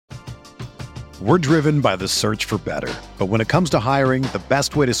We're driven by the search for better. But when it comes to hiring, the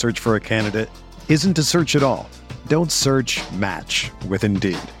best way to search for a candidate isn't to search at all. Don't search, match with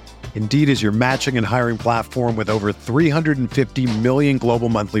Indeed. Indeed is your matching and hiring platform with over 350 million global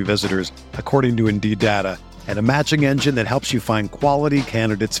monthly visitors, according to Indeed data, and a matching engine that helps you find quality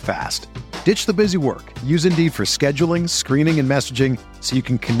candidates fast. Ditch the busy work. Use Indeed for scheduling, screening, and messaging so you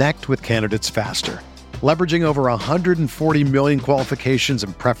can connect with candidates faster. Leveraging over 140 million qualifications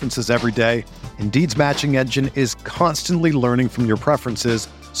and preferences every day, Indeed's matching engine is constantly learning from your preferences,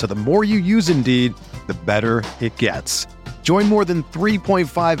 so the more you use Indeed, the better it gets. Join more than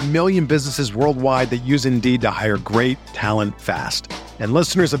 3.5 million businesses worldwide that use Indeed to hire great talent fast. And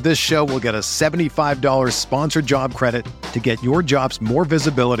listeners of this show will get a $75 sponsored job credit to get your jobs more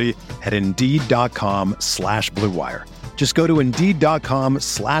visibility at Indeed.com/Blue Wire. Just go to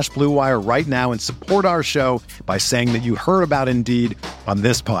Indeed.com/Blue Wire right now and support our show by saying that you heard about Indeed on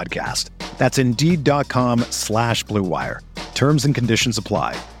this podcast. That's Indeed.com/Blue Wire. Terms and conditions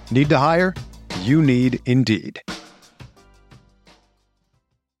apply. Need to hire? You need Indeed.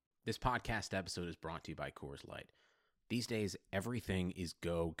 This podcast episode is brought to you by Coors Light. These days, everything is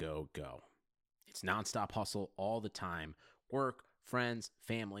go, go, go. It's nonstop hustle all the time. Work, friends,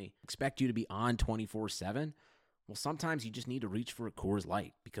 family, expect you to be on 24/7. Well, sometimes you just need to reach for a Coors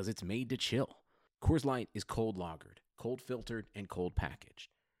Light because it's made to chill. Coors Light is cold lagered, cold filtered, and cold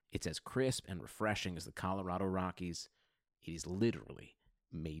packaged. It's as crisp and refreshing as the Colorado Rockies. It is literally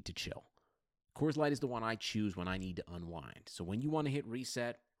made to chill. Coors Light is the one I choose when I need to unwind. So when you want to hit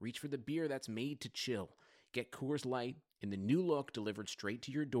reset, reach for the beer that's made to chill. Get Coors Light in the new look delivered straight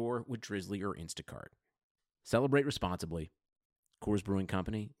to your door with Drizzly or Instacart. Celebrate responsibly. Coors Brewing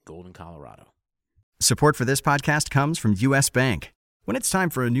Company, Golden, Colorado. Support for this podcast comes from U.S. Bank. When it's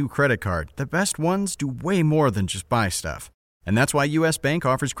time for a new credit card, the best ones do way more than just buy stuff. And that's why U.S. Bank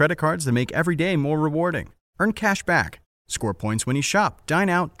offers credit cards that make every day more rewarding. Earn cash back, score points when you shop, dine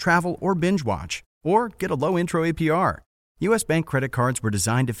out, travel, or binge watch, or get a low intro APR. U.S. Bank credit cards were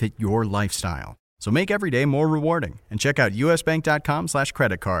designed to fit your lifestyle. So make every day more rewarding and check out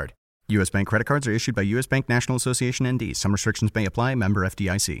usbank.com/credit card. U.S. Bank credit cards are issued by U.S. Bank National Association ND. Some restrictions may apply. Member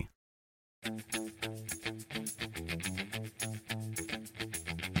FDIC.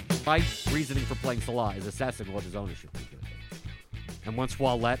 My reasoning for playing Salah is assessing what his ownership is going to be. And once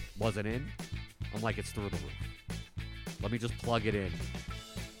Wallet wasn't in, I'm like, it's through the roof. Let me just plug it in,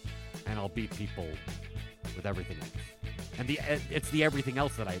 and I'll beat people with everything else. And it's the everything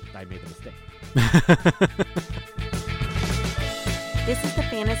else that I made the mistake. This is the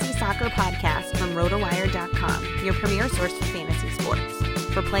Fantasy Soccer Podcast from RotoWire.com, your premier source for fantasy sports.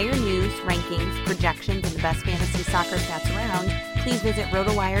 For player news, rankings, projections, and the best fantasy soccer stats around, please visit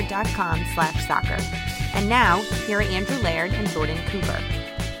RotoWire.com/soccer. And now, here are Andrew Laird and Jordan Cooper.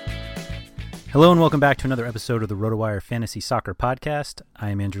 Hello and welcome back to another episode of the RotoWire Fantasy Soccer Podcast.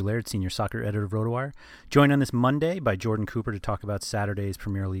 I am Andrew Laird, Senior Soccer Editor of RotoWire, joined on this Monday by Jordan Cooper to talk about Saturday's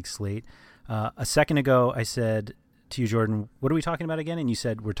Premier League slate. A second ago, I said to you, Jordan, what are we talking about again? And you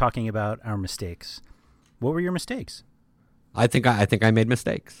said, we're talking about our mistakes. What were your mistakes? I think I made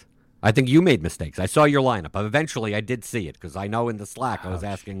mistakes. I think you made mistakes. I saw your lineup. Eventually, I did see it because I know in the Slack I was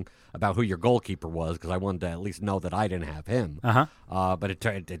asking about who your goalkeeper was because I wanted to at least know that I didn't have him. But it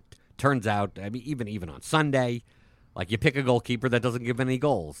turns out, I mean, even on Sunday, like you pick a goalkeeper that doesn't give any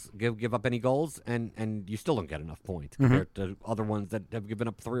goals, give up any goals, and you still don't get enough points compared to other ones that have given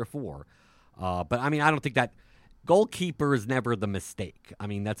up 3 or 4. But I mean, I don't think that goalkeeper is never the mistake. I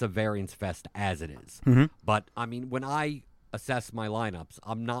mean, that's a variance fest as it is. But I mean, when I assess my lineups,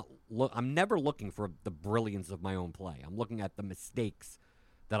 I'm never looking for the brilliance of my own play. I'm looking at the mistakes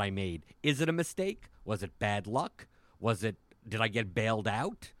that I made. Is it a mistake? Was it bad luck? Did I get bailed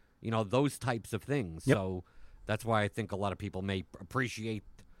out? You know, those types of things. Yep. So that's why I think a lot of people may appreciate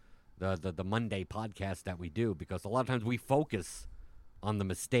the Monday podcast that we do, because a lot of times we focus on the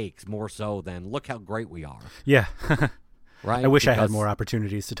mistakes more so than look how great we are. Yeah. Right? I wish I had more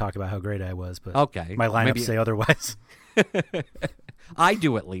opportunities to talk about how great I was, but okay, my lineups say otherwise. I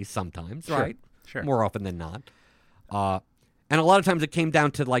do at least sometimes, right? Sure. More often than not. And a lot of times it came down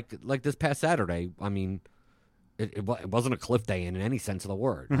to like this past Saturday. I mean, it wasn't a cliff day in any sense of the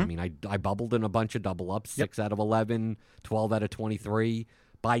word. I mean, I bubbled in a bunch of double ups, 6 out of 11, 12 out of 23,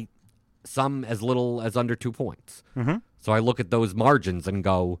 by some as little as under 2 points. So I look at those margins and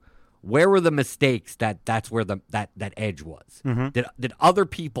go, where were the mistakes that's where that edge was? Did other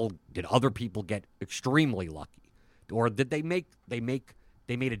people get extremely lucky, or did they made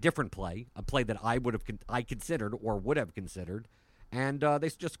a different play, a play that I considered or would have considered, and they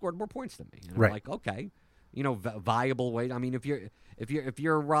just scored more points than me? And I'm like, okay, viable way. I mean, if you're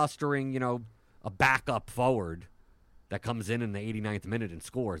rostering, a backup forward that comes in the 89th minute and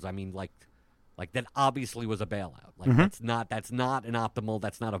scores. I mean, like that obviously was a bailout. Like that's not an optimal.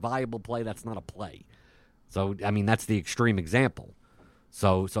 That's not a viable play. That's not a play. So I mean, that's the extreme example.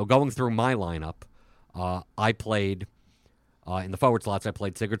 So going through my lineup, I played in the forward slots. I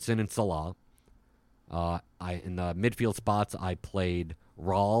played Sigurdsson and Salah. In the midfield spots, I played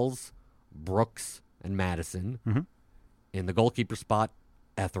Rawls, Brooks, and Madison. In the goalkeeper spot,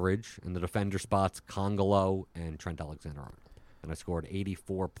 Etheridge. In the defender spots, Congolo and Trent Alexander-Arnold. And I scored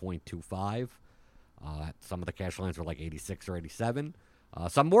 84.25. Some of the cash lines were like 86 or 87.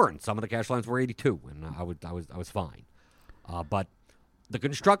 Some weren't. Some of the cash lines were 82, and I was fine. But the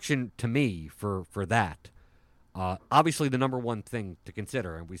construction to me for that, obviously the number one thing to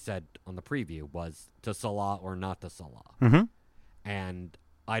consider, and we said on the preview, was to Salah or not to Salah. And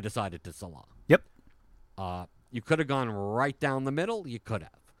I decided to Salah. Yep. You could have gone right down the middle. You could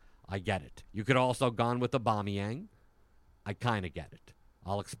have. I get it. You could also gone with Aubameyang. I kind of get it.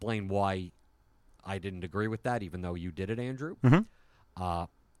 I'll explain why I didn't agree with that, even though you did it, Andrew.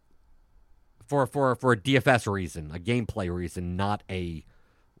 For a DFS reason, a gameplay reason, not a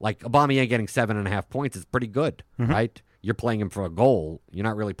like Aubameyang getting 7.5 points is pretty good, right? You're playing him for a goal. You're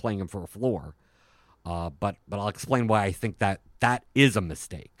not really playing him for a floor. But I'll explain why I think that is a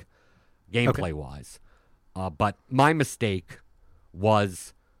mistake, gameplay wise. But my mistake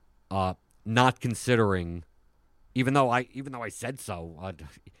was not considering, even though I said so,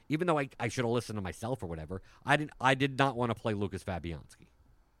 even though I should have listened to myself or whatever. I did not want to play Lucas Fabianski.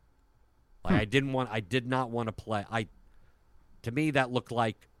 Like I did not want to play. To me, that looked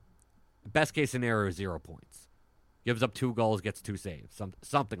like best case scenario is 0 points. Gives up 2 goals, gets 2 saves,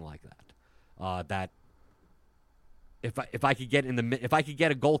 something like that. That if I could get if I could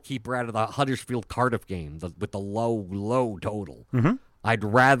get a goalkeeper out of the Huddersfield Cardiff game with the low total, I'd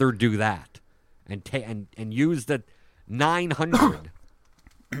rather do that and use the 900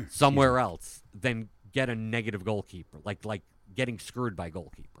 somewhere else than get a negative goalkeeper, like getting screwed by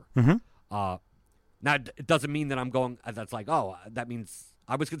goalkeeper. Now, it doesn't mean that I'm going, that's like, that means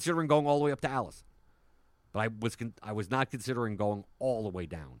I was considering going all the way up to Alisson. But I was not considering going all the way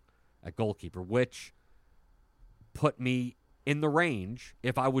down at goalkeeper, which put me in the range,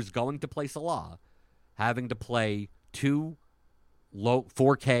 if I was going to play Salah, having to play 2 low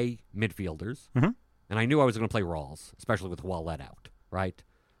 4K midfielders. And I knew I was going to play Rawls, especially with Houallet out, right?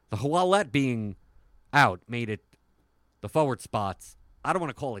 The Houallet being out made it, the forward spots, I don't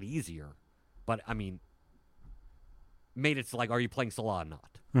want to call it easier, but I mean, made it so like, are you playing Salah or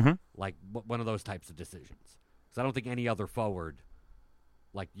not? Like one of those types of decisions. Because I don't think any other forward,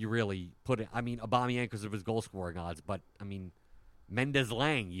 like you really put it. I mean, Aubameyang because of his goal scoring odds, but I mean, Mendes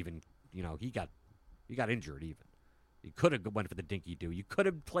Lang even, he got injured even. You could have went for the dinky do. You could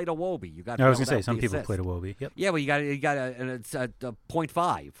have played Iwobi. You got. I was gonna say some people played Iwobi. Yep. Yeah, well, you got a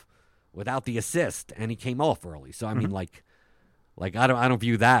 0.5 without the assist, and he came off early. So I mean, like I don't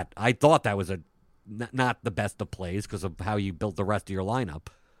view that. I thought that was not the best of plays because of how you built the rest of your lineup.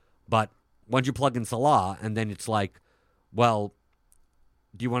 But once you plug in Salah, and then it's like, well,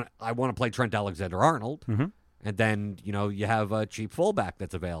 I want to play Trent Alexander-Arnold, and then you have a cheap fullback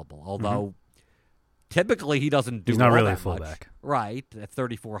that's available. Although typically he doesn't do. He's not all really that a fullback, right? At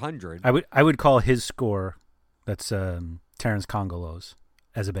 3,400, I would call his score, that's Terence Congolo's,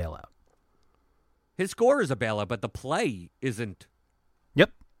 as a bailout. His score is a bailout, but the play isn't.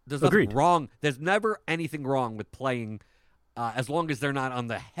 Yep. There's nothing wrong. There's never anything wrong with playing, as long as they're not on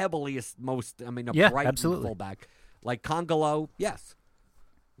the heaviest, bright absolutely. fullback. Like Congolo, yes.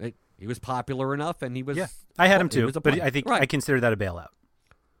 He was popular enough, and he was. Yeah, I had him too, but I think I consider that a bailout.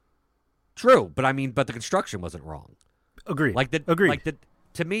 True, but the construction wasn't wrong. Agreed. Agreed.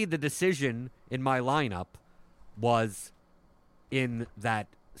 To me, the decision in my lineup was in that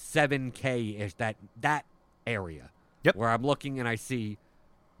 7K-ish, that area. Yep. Where I'm looking and I see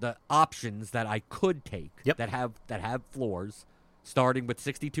the options that I could take that have floors, starting with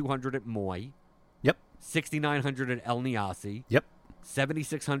 6,200 at Moy. Yep. 6,900 at El Niasi. Yep.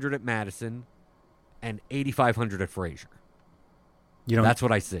 7,600 at Madison, and 8,500 at Frazier. That's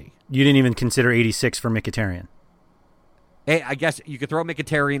what I see. You didn't even consider 86 for Mkhitaryan. Hey, I guess you could throw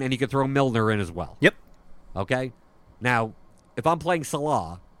Mkhitaryan and you could throw Milner in as well. Yep. Okay? Now, if I'm playing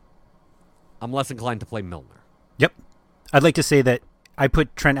Salah, I'm less inclined to play Milner. Yep. I'd like to say that I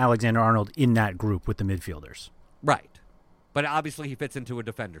put Trent Alexander-Arnold in that group with the midfielders. Right. But obviously he fits into a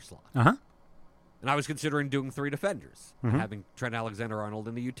defender slot. And I was considering doing 3 defenders, having Trent Alexander-Arnold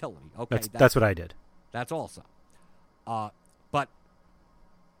in the utility. Okay, that's what I did. That's also. But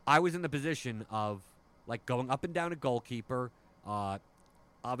I was in the position of like going up and down a goalkeeper,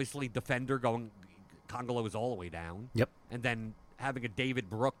 obviously defender going. Congolo is all the way down. Yep. And then having a David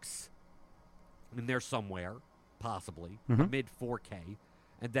Brooks in there somewhere, possibly, mid 4K.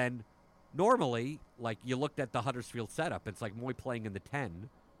 And then normally, like you looked at the Huddersfield setup, it's like Moy playing in the 10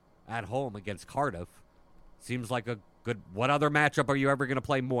 at home against Cardiff. Seems like a good. What other matchup are you ever going to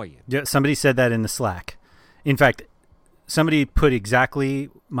play Moy in? Yeah, somebody said that in the Slack. In fact, somebody put exactly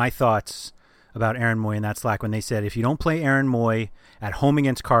my thoughts about Aaron Moy in that Slack when they said, if you don't play Aaron Moy at home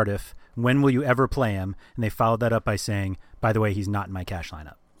against Cardiff, when will you ever play him? And they followed that up by saying, by the way, he's not in my cash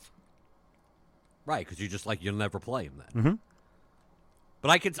lineup. Right, because you'll never play him then.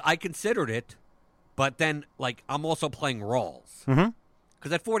 But I considered it, but then, like, I'm also playing Rawls.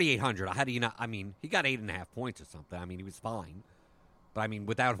 Because at 4,800, how do you not? I mean, he got 8.5 points or something. I mean, he was fine. But, I mean,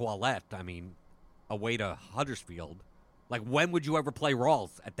 without Ouellet, I mean, away to Huddersfield, like, when would you ever play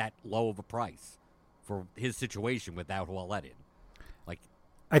Rawls at that low of a price for his situation without Ouellet in? Like,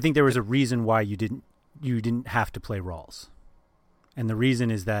 I think there was a reason why you didn't have to play Rawls. And the reason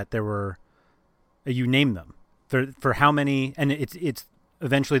is that there were, you named them. For how many, and it's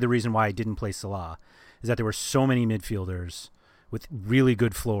eventually the reason why I didn't play Salah, is that there were so many midfielders with really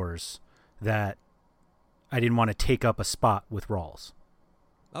good floors that I didn't want to take up a spot with Rawls.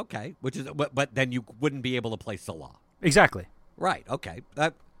 Okay, but then you wouldn't be able to play Salah. Exactly. Right, okay.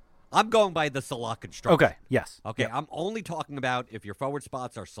 I'm going by the Salah construction. Okay, yes. Okay, Yep. I'm only talking about if your forward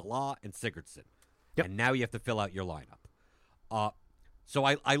spots are Salah and Sigurdsson. Yep. And now you have to fill out your lineup. So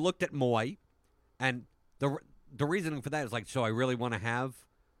I looked at Moy, and the reasoning for that is, like, so I really want to have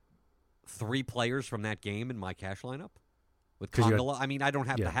 3 players from that game in my cash lineup with Congolo. I mean, I don't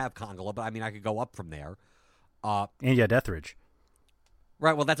have to have Congolo, but I mean, I could go up from there. And you had Etheridge.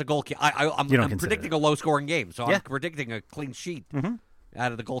 Right, well, that's a goal. I'm predicting a low-scoring game, so I'm predicting a clean sheet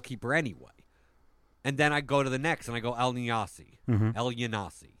out of the goalkeeper anyway. And then I go to the next, and I go El Yanasi. El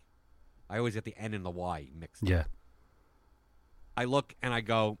Yanasi. I always get the N and the Y mixed up. Yeah. I look, and I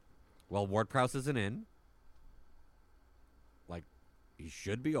go, well, Ward-Prowse isn't in. Like, he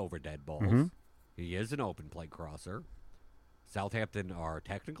should be over dead balls. He is an open play crosser. Southampton are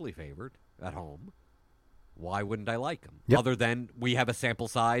technically favored at home. Why wouldn't I like him? Yep. Other than we have a sample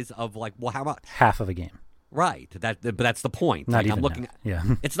size of, like, well, how much? Half of a game. Right. But that's the point. Not like, even I'm looking half. Yeah.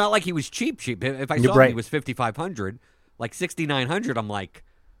 It's not like he was cheap. If I saw him, he was 5,500. Like 6,900, I'm like,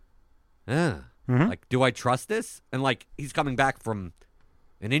 like, do I trust this? And, like, he's coming back from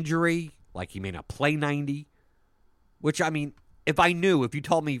an injury. Like, he may not play 90. Which, I mean, if you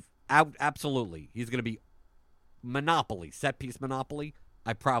told me absolutely he's going to be Monopoly, set-piece Monopoly,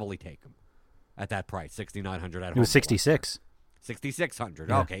 I'd probably take him at that price, 6,900 at home. It was 66. 6,600.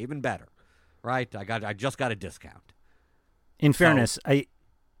 Yeah. Okay, even better. Right? I just got a discount. In fairness, I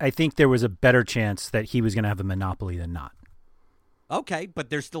think there was a better chance that he was going to have a monopoly than not. Okay, but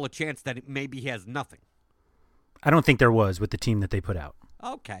there's still a chance that maybe he has nothing. I don't think there was with the team that they put out.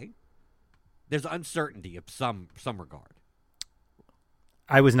 Okay. There's uncertainty of some regard.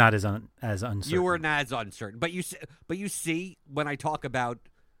 I was not as uncertain. You were not as uncertain, but you see when I talk about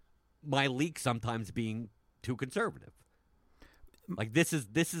my leak sometimes being too conservative. Like this is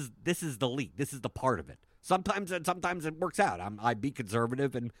the leak. This is the part of it. Sometimes it works out. I be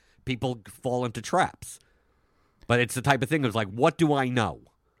conservative and people fall into traps. But it's the type of thing that's like, what do I know?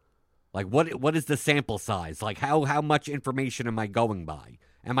 Like what is the sample size? Like how much information am I going by?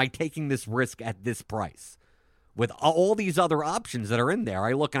 Am I taking this risk at this price? With all these other options that are in there,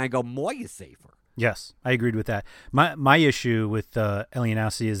 I look and I go, Moy is safer. Yes, I agreed with that. My issue with El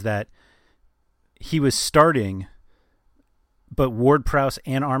Yanasi is that he was starting, but Ward-Prowse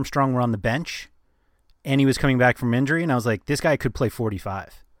and Armstrong were on the bench, and he was coming back from injury, and I was like, this guy could play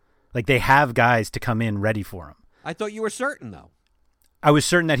 45. Like, they have guys to come in ready for him. I thought you were certain, though. I was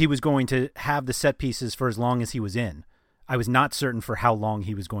certain that he was going to have the set pieces for as long as he was in. I was not certain for how long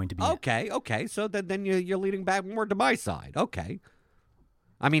he was going to be in. Okay. So then you're leading back more to my side. Okay.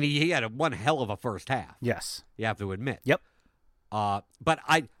 I mean, he had one hell of a first half. Yes. You have to admit. Yep. But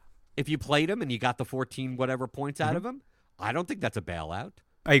if you played him and you got the 14 whatever points out of him, I don't think that's a bailout.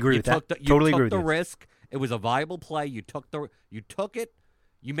 I agree with that. Totally agree with with the risk. It was a viable play. You took it.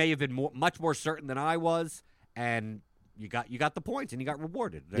 You may have been much more certain than I was, and you got the points and you got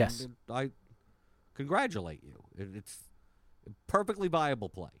rewarded. Yes. And I congratulate you. It's a perfectly viable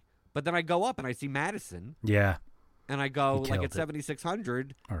play. But then I go up and I see Madison. Yeah. And I go, He like, killed at it.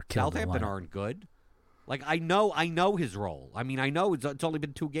 7,600, Or killed the Southampton lineup. aren't good. Like, I know his role. I mean, I know it's only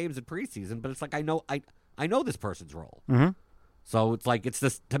been 2 games in preseason, but it's like I know this person's role. Mm-hmm. So it's like, it's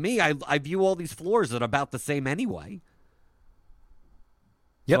this, to me, I view all these floors that are about the same anyway.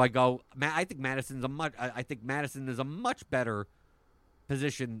 Yep. So I go, I think Madison is a much better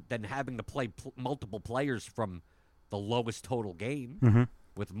position than having to play multiple players from the lowest total game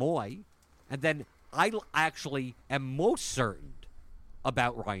with Moy. And then I actually am most certain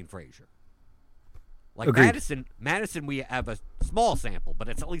about Ryan Frazier. Like Agreed. Madison, we have a small sample, but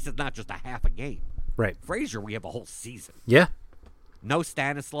at least it's not just a half a game. Right. Frazier, we have a whole season. Yeah. No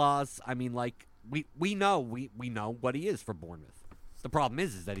Stanislaus. I mean, like we know what he is for Bournemouth. The problem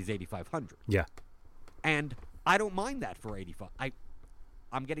is that he's 8,500. Yeah. And I don't mind that for 85.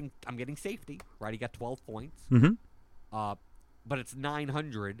 I'm getting safety, right? He got 12 points. Mm-hmm. But it's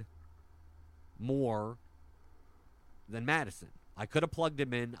 900 more than Madison. I could have plugged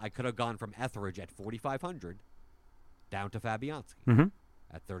him in. I could have gone from Etheridge at 4,500 down to Fabianski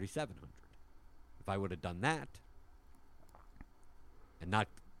at 3,700. If I would have done that and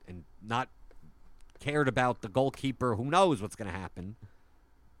not cared about the goalkeeper, who knows what's going to happen,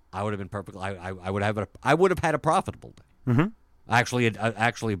 I would have been perfect. I would have had a profitable day. Mm-hmm.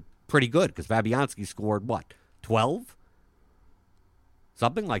 Actually pretty good, because Fabianski scored what, 12?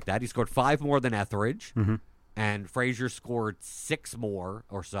 Something like that. He scored 5 more than Etheridge, and Frazier scored 6 more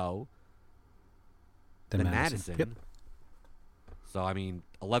or so than Madison. Yep. So I mean,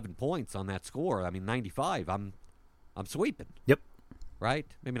 11 points on that score. I mean, 95. I'm sweeping. Yep. Right?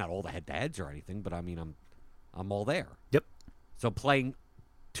 Maybe not all the head-to-heads or anything, but I mean, I'm all there. Yep. So playing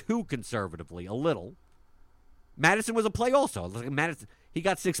too conservatively a little. Madison was a play also. Madison, he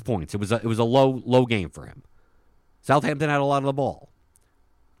got 6 points. It was a low game for him. Southampton had a lot of the ball.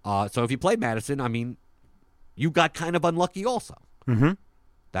 So if you play Madison, I mean, you got kind of unlucky also. Mm-hmm.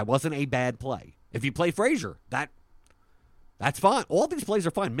 That wasn't a bad play. If you play Frazier, that's fine. All these plays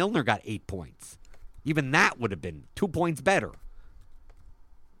are fine. Milner got 8 points. Even that would have been 2 points better.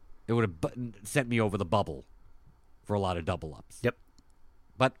 It would have sent me over the bubble for a lot of double ups. Yep.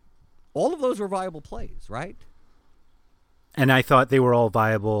 But all of those were viable plays, right? And I thought they were all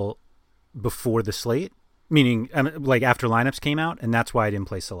viable before the slate, meaning like after lineups came out, and that's why I didn't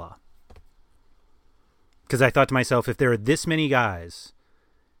play Salah. Because I thought to myself, if there are this many guys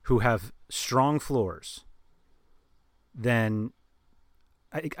who have strong floors, then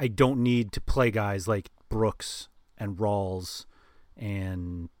I don't need to play guys like Brooks and Rawls,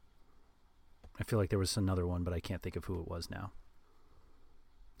 and I feel like there was another one, but I can't think of who it was now.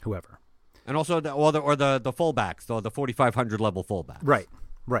 Whoever. And also the fullbacks, the 4,500 level fullbacks.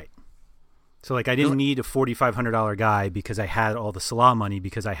 Right. So like I didn't need a $4,500 guy because I had all the Salah money,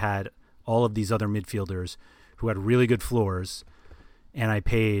 because I had all of these other midfielders who had really good floors, and I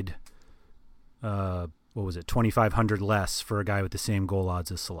paid $2,500 less for a guy with the same goal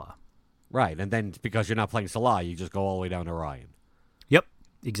odds as Salah. Right, and then because you're not playing Salah, you just go all the way down to Ryan. Yep,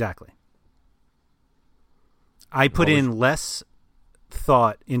 exactly. I put in less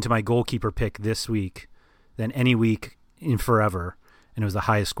thought into my goalkeeper pick this week than any week in forever, and it was the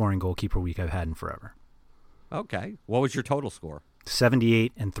highest scoring goalkeeper week I've had in forever. Okay. What was your total score?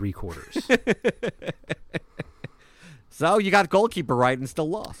 78 3/4. So you got goalkeeper right and still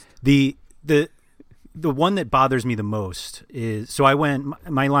lost. The one that bothers me the most is, so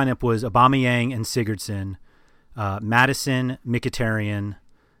my lineup was Aubameyang and Sigurdsson, Madison, Mkhitaryan,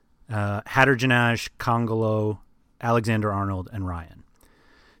 Haderjanaj, Kongolo, Alexander-Arnold, and Ryan.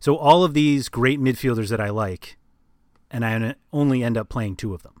 So all of these great midfielders that I like, and I only end up playing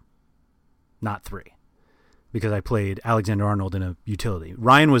 2 of them, not 3, because I played Alexander-Arnold in a utility.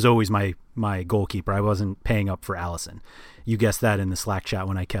 Ryan was always my goalkeeper. I wasn't paying up for Alisson. You guessed that in the Slack chat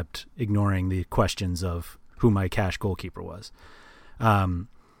when I kept ignoring the questions of who my cash goalkeeper was.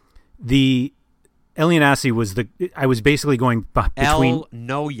 The Elianasi was I was basically going between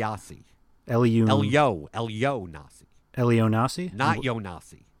Yasi. Elionasi. Elionasi? Not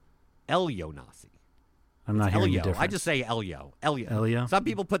Yonasi. Elionasi. I'm not hearing the difference. I just say Elio. Some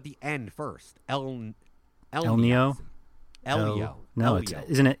people put the N first. Elnio? Elio. No,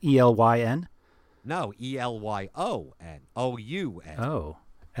 isn't it ELYN? No, ELYON. OUN. Oh,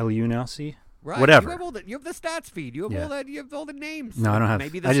 Elionasi? Right. Whatever. You have the stats feed. You have all the names. No, I don't have.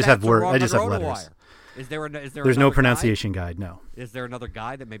 Maybe I just have word. I just have letters. Wire. Is there There's no pronunciation guide. No. Is there another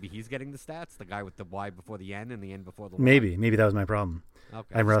guy that maybe he's getting the stats? The guy with the Y before the N and the N before the Y. Maybe that was my problem.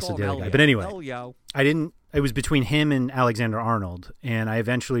 Okay. I rusted the other guy. But anyway, I didn't. It was between him and Alexander-Arnold, and I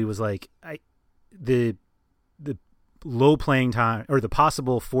eventually was like, the low playing time, or the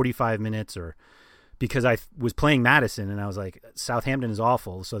possible 45 minutes, or because I was playing Madison, and I was like, Southampton is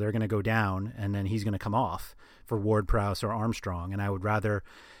awful, so they're going to go down, and then he's going to come off for Ward-Prowse or Armstrong, and I would rather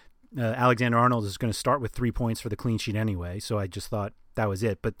Alexander-Arnold is going to start with 3 points for the clean sheet anyway, so I just thought that was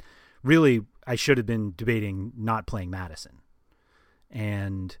it. But really, I should have been debating not playing Madison.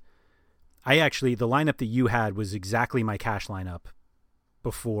 And the lineup that you had was exactly my cash lineup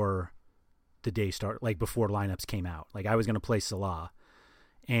before the day start, like before lineups came out. Like I was going to play Salah,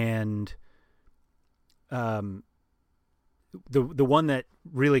 and the one that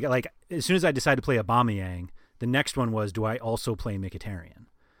really got, like, as soon as I decided to play Aubameyang, the next one was, do I also play Mkhitaryan?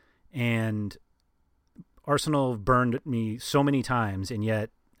 And Arsenal burned me so many times, and yet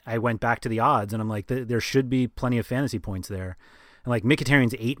I went back to the odds, and I'm like, there should be plenty of fantasy points there. And like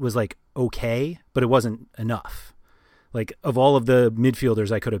Mkhitaryan's 8 was like okay, but it wasn't enough. Like of all of the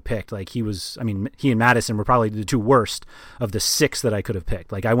midfielders I could have picked, like he and Maddison were probably the two worst of the 6 that I could have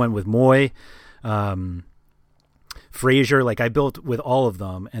picked. Like I went with Moy, Frazier, like I built with all of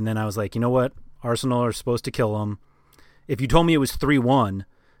them. And then I was like, you know what? Arsenal are supposed to kill them. If you told me it was 3-1,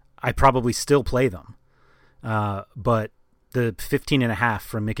 I'd probably still play them. But the 15.5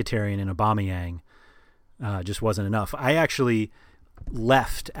 from Mkhitaryan and Aubameyang just wasn't enough. I actually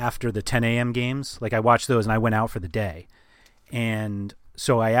left after the 10 a.m. games. Like I watched those and I went out for the day. And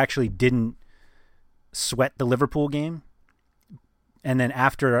so I actually didn't sweat the Liverpool game. And then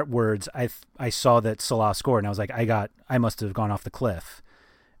afterwards, I saw that Salah scored, and I was like, I must have gone off the cliff.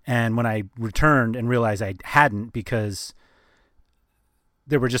 And when I returned and realized I hadn't, because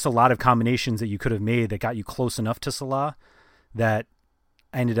there were just a lot of combinations that you could have made that got you close enough to Salah, that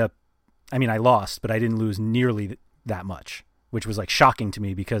I ended up, I lost, but I didn't lose nearly that much, which was like shocking to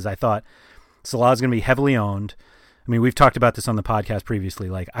me, because I thought Salah is going to be heavily owned. I mean, we've talked about this on the podcast previously.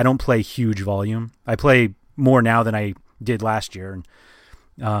 Like, I don't play huge volume. I play more now than I did last year.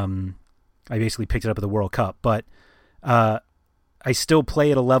 And I basically picked it up at the World Cup, but I still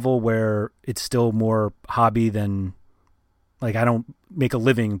play at a level where it's still more hobby than, like, I don't make a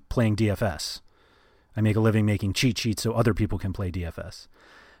living playing DFS. I make a living making cheat sheets so other people can play DFS.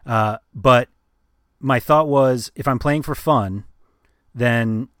 But my thought was, if I'm playing for fun,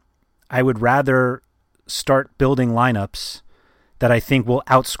 then I would rather start building lineups that I think will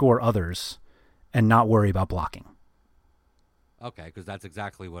outscore others and not worry about blocking. Okay, because that's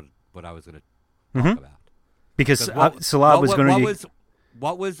exactly what I was going to talk about. Because Salah was going to...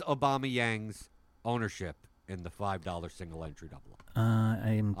 What was Aubameyang's ownership in the $5 single entry double up?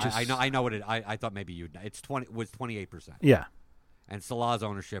 I know what it. I thought maybe you. It's 28%. Yeah. And Salah's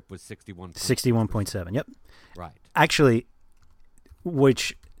ownership was 61.7. Yep. Right. Actually,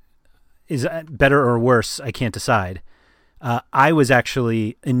 which is better or worse, I can't decide. I was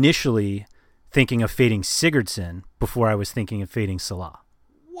actually initially thinking of fading Sigurdsson before I was thinking of fading Salah.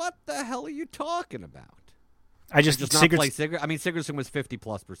 What the hell are you talking about? I just not play Sigurdsson. I mean, Sigurdsson was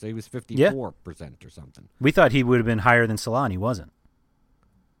 50+%. He was 54% or something. We thought he would have been higher than Salah, and he wasn't.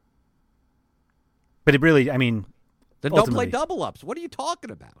 But it really, then don't play double ups. What are you talking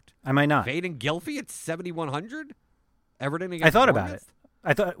about? I might not. Fading Gylfi at 7,100. Everton against I thought Bournemouth?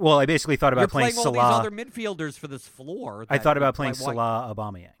 about it. I basically thought about playing Salah. You're playing all these other midfielders for this floor. I thought about playing Salah,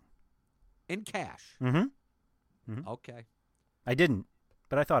 Aubameyang. In cash? Mm-hmm. Okay. I didn't,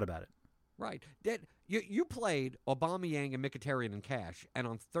 but I thought about it. Right. You played Aubameyang and Mkhitaryan in cash, and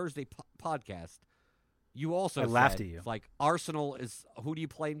on Thursday podcast, you also laughed said, at you. Like, Arsenal is, who do you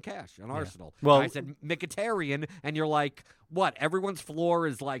play in cash on Arsenal? Well, and I said Mkhitaryan, and you're like, what? Everyone's floor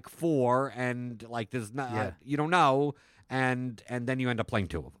is like 4, and like there's not, you don't know, and then you end up playing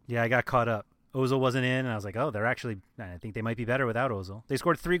 2 of them. Yeah, I got caught up. Ozil wasn't in, and I was like, oh, I think they might be better without Ozil. They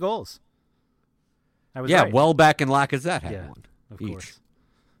scored 3 goals. I was right. Welbeck and Lacazette had one of each. Course.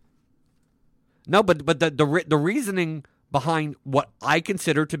 No, but the reasoning behind what I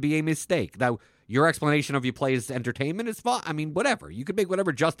consider to be a mistake. Now, your explanation of you play as entertainment is fine. I mean, whatever. You can make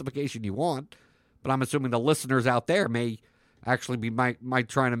whatever justification you want, but I'm assuming the listeners out there may actually be might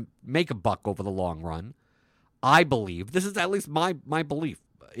trying to make a buck over the long run. I believe, this is at least my belief,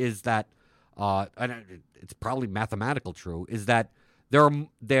 is that, and it's probably mathematical true, is that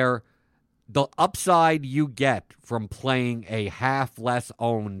the upside you get from playing a half less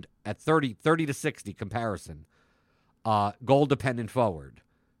owned at 30 to 60 comparison, goal-dependent forward.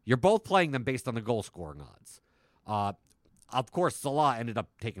 You're both playing them based on the goal-scoring odds. Of course, Salah ended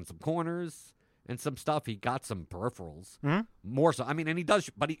up taking some corners and some stuff. He got some peripherals. Mm-hmm. More so. I mean, and he does,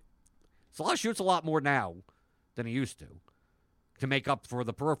 but Salah shoots a lot more now than he used to make up for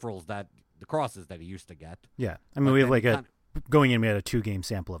the peripherals, the crosses that he used to get. Yeah. I mean, we have going in, we had a 2-game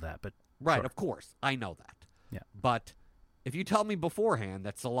sample of that, but. Right, sure. Of course. I know that. Yeah. But if you tell me beforehand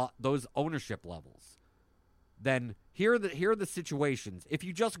that's a lot, those ownership levels, then here are the situations. If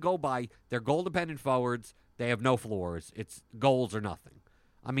you just go by their goal-dependent forwards, they have no floors. It's goals or nothing.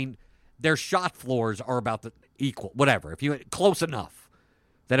 I mean, their shot floors are about the equal, whatever. If you close enough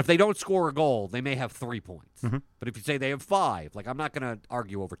that if they don't score a goal, they may have 3 points. Mm-hmm. But if you say they have 5, like I'm not going to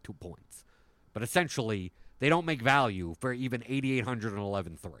argue over 2 points. But essentially, they don't make value for even 8,800 and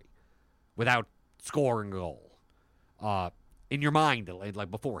 11-3 without scoring a goal in your mind, like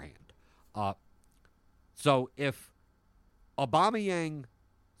beforehand. So if Aubameyang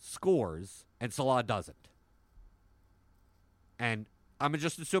scores and Salah doesn't, and I'm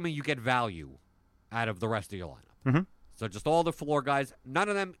just assuming you get value out of the rest of your lineup. Mm-hmm. So just all the floor guys, none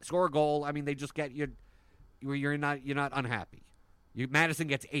of them score a goal. I mean, they just get you. You're not unhappy. Madison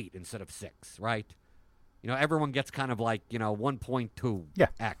gets 8 instead of 6, right? Everyone gets kind of like 1.2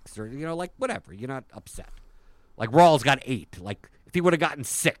 x or like whatever. You're not upset. Like Rawls got 8. Like if he would have gotten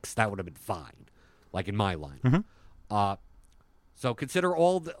 6, that would have been fine. Like in my lineup. Mm-hmm. So consider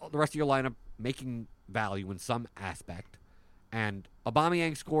all the rest of your lineup making value in some aspect, and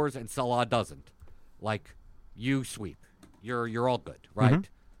Aubameyang scores and Salah doesn't. Like you sweep. You're all good, right? Mm-hmm.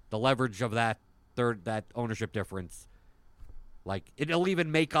 The leverage of that ownership difference, like it'll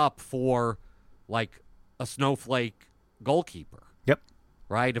even make up for like a snowflake goalkeeper. Yep.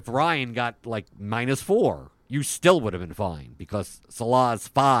 Right? If Ryan got like -4, you still would have been fine because Salah's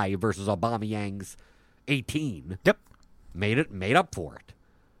 5 versus Aubameyang's 18. Yep. Made up for it.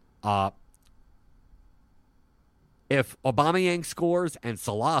 If Aubameyang scores and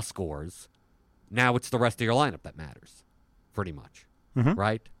Salah scores, now it's the rest of your lineup that matters, pretty much,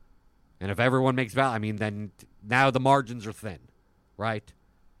 right? And if everyone makes value, then now the margins are thin, right?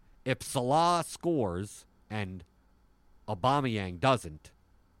 If Salah scores and Aubameyang doesn't,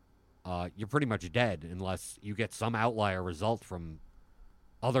 you're pretty much dead unless you get some outlier result from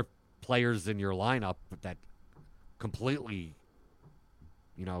other players in your lineup that completely,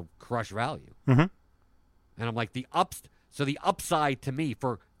 crush value. Mm-hmm. And I'm like, the upside to me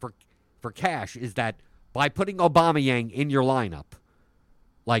for cash is that by putting Aubameyang in your lineup,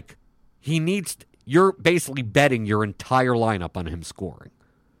 like you're basically betting your entire lineup on him scoring.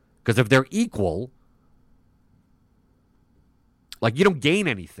 Because if they're equal, like you don't gain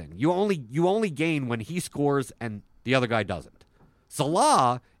anything. You only gain when he scores and the other guy doesn't.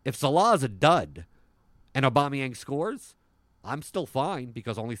 If Salah's a dud and Aubameyang scores, I'm still fine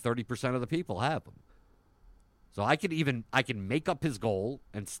because only 30% of the people have him. So I can make up his goal,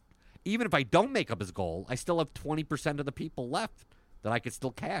 and even if I don't make up his goal, I still have 20% of the people left that I could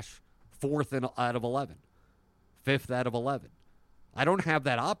still cash 4th out of 11, 5th out of 11. I don't have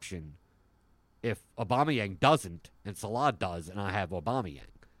that option if Aubameyang doesn't and Salah does, and I have Aubameyang.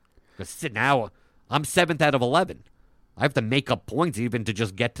 Because now I'm 7th out of 11. I have to make up points even to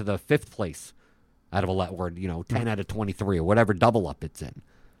just get to the 5th place out of 11, or 10 out of 23 or whatever double up it's in.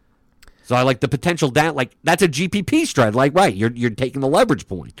 So I like the potential down. Like that's a GPP strat. Like right, you're taking the leverage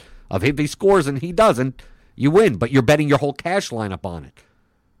point of if he scores and he doesn't, you win. But you're betting your whole cash lineup on it.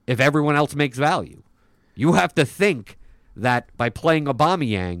 If everyone else makes value, you have to think that by playing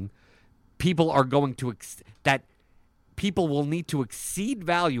Aubameyang, people will need to exceed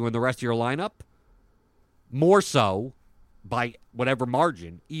value in the rest of your lineup, more so by whatever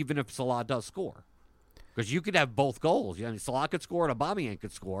margin, even if Salah does score. Because you could have both goals. Salah could score and Aubameyang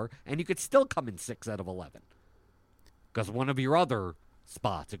could score, and you could still come in 6 out of 11. Because one of your other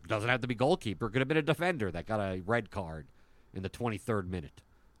spots, it doesn't have to be goalkeeper, it could have been a defender that got a red card in the 23rd minute.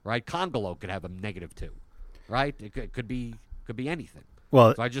 Right? Congolo could have a -2. Right? It could be anything.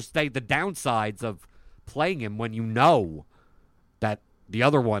 Well, so I just say the downsides of playing him when you know that the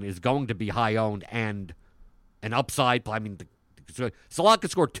other one is going to be high owned and an upside. Salah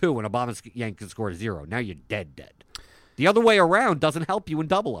could score 2 and Aubameyang could score 0. Now you're dead. The other way around doesn't help you in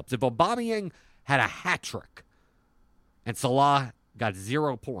double ups. If Aubameyang had a hat trick and Salah got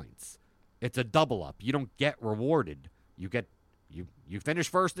 0 points, it's a double up. You don't get rewarded. You finish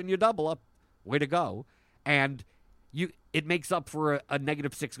first and you double up. Way to go. And it makes up for a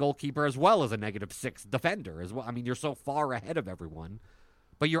 -6 goalkeeper as well as a -6 defender as well. You're so far ahead of everyone,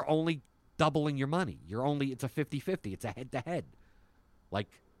 but you're only doubling your money. It's a 50-50. It's a head-to-head. Like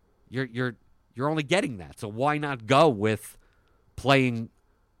you're only getting that. So why not go with playing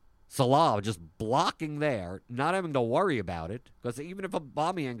Salah, just blocking there, not having to worry about it, because even if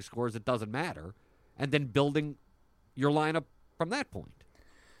Aubameyang scores, it doesn't matter, and then building your lineup from that point.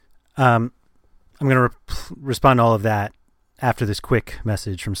 I'm going to respond to all of that after this quick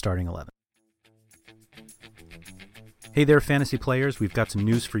message from Starting 11. Hey there, fantasy players. We've got some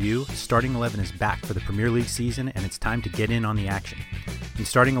news for you. Starting 11 is back for the Premier League season, and it's time to get in on the action. In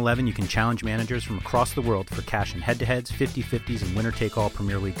Starting 11, you can challenge managers from across the world for cash in head-to-heads, 50-50s, and winner-take-all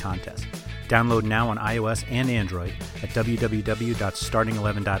Premier League contests. Download now on iOS and Android at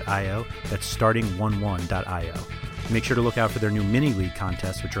www.starting11.io. That's starting11.io. Make sure to look out for their new mini-league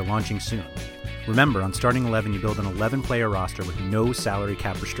contests, which are launching soon. Remember, on Starting 11, you build an 11-player roster with no salary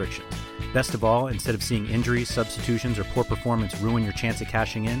cap restrictions. Best of all, instead of seeing injuries, substitutions, or poor performance ruin your chance at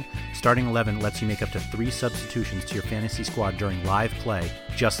cashing in, Starting 11 lets you make up to 3 substitutions to your fantasy squad during live play,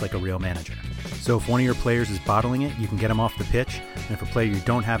 just like a real manager. So if one of your players is bottling it, you can get him off the pitch, and if a player you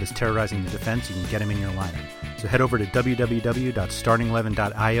don't have is terrorizing the defense, you can get him in your lineup. So head over to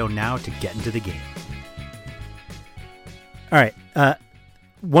www.starting11.io now to get into the game. All right.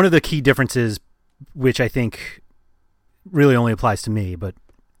 One of the key differences, which I think really only applies to me, but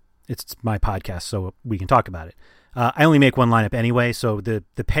it's my podcast, so we can talk about it. I only make one lineup anyway, so the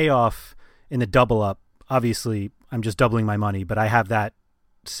payoff in the double up, obviously I'm just doubling my money, but I have that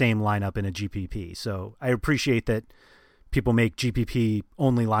same lineup in a GPP. So I appreciate that people make GPP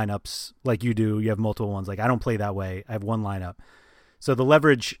only lineups like you do. You have multiple ones. Like I don't play that way. I have one lineup. So the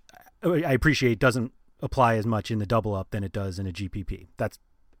leverage I appreciate doesn't apply as much in the double up than it does in a GPP. That's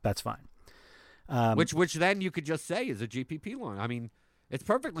fine. Which then you could just say is a GPP line. I mean, it's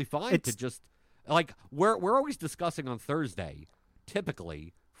perfectly fine to just like we're always discussing on Thursday,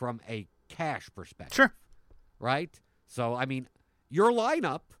 typically from a cash perspective. Sure. Right? So I mean, your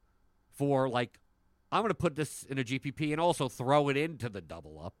lineup for like I'm going to put this in a GPP and also throw it into the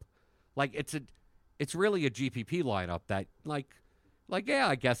double up. Like it's really a GPP lineup that like yeah,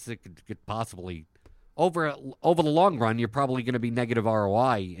 I guess it could possibly over the long run you're probably going to be negative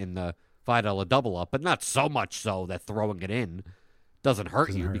ROI in the $5 double up, but not so much so that throwing it in doesn't hurt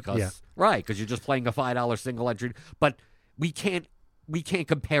because you're just playing a $5 single entry. But we can't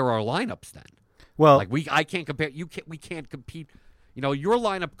compare our lineups then. Well, like I can't compare. We can't compete. You know, your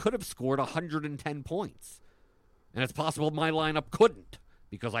lineup could have scored 110 points, and it's possible my lineup couldn't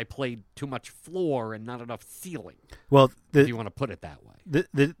because I played too much floor and not enough ceiling. Well, if you want to put it that way.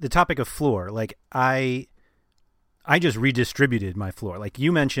 The topic of floor, like I just redistributed my floor. Like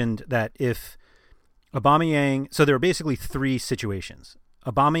you mentioned that if Aubameyang, so there are basically 3 situations.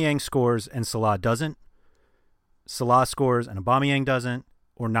 Aubameyang scores and Salah doesn't. Salah scores and Aubameyang doesn't,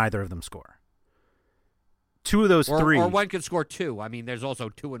 or neither of them score. 2 of those 3. Or one could score 2. I mean, there's also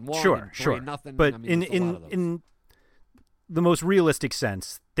 2 and 1. Sure, and 3-0. But I mean, in the most realistic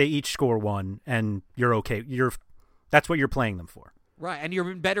sense, they each score 1, and you're okay. That's what you're playing them for. Right, and you're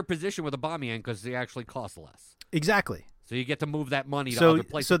in better position with Aubameyang because they actually cost less. Exactly. So you get to move that money to other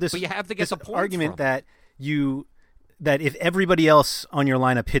places. But you have to get the points argument from that if everybody else on your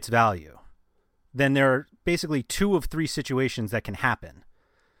lineup hits value, then there are basically 2 of 3 situations that can happen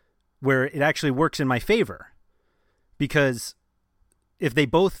where it actually works in my favor. Because if they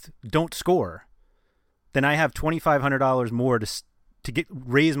both don't score, then I have $2,500 more to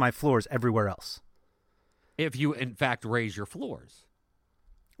raise my floors everywhere else. If you, in fact, raise your floors.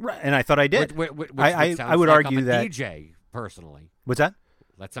 Right, and I thought I did. Which I would like argue I'm a that DJ personally. What's that?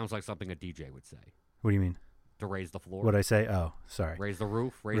 That sounds like something a DJ would say. What do you mean? To raise the floor. What'd I say? Oh, sorry. Raise the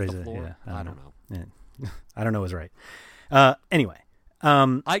roof. Raise the floor. Yeah, I don't know. Yeah. I don't know what's right. Anyway,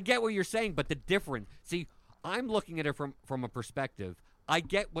 I get what you're saying, but the difference. See, I'm looking at it from a perspective. I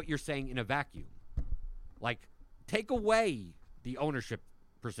get what you're saying in a vacuum. Like, take away the ownership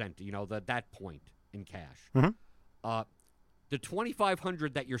percent. You know, that point in cash. Mm-hmm. The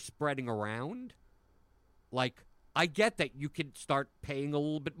 2,500 that you're spreading around, like, I get that you could start paying a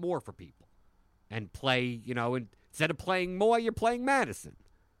little bit more for people and play, you know, and instead of playing Moy, you're playing Madison.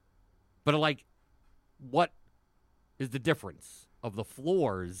 But, like, what is the difference of the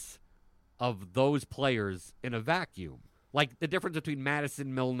floors of those players in a vacuum? Like, the difference between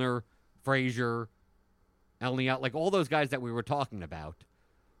Madison, Milner, Frazier, Elniot, like, all those guys that we were talking about.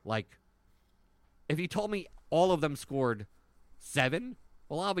 Like, if you told me all of them scored 7,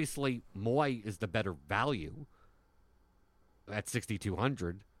 well, obviously, Moy is the better value at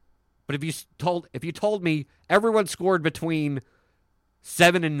 6,200. But if you told me everyone scored between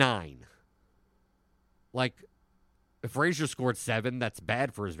 7 and 9, like if Frazier scored 7, that's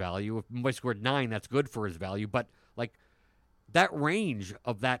bad for his value. If Moy scored 9, that's good for his value. But like that range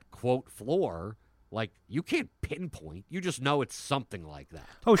of that quote floor, like you can't pinpoint. You just know it's something like that.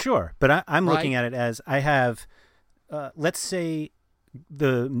 Oh, sure. But I'm looking at it as I have, let's say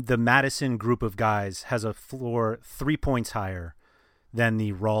the Madison group of guys has a floor 3 points higher than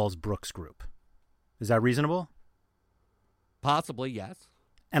the Rawls-Brooks group. Is that reasonable? Possibly, yes.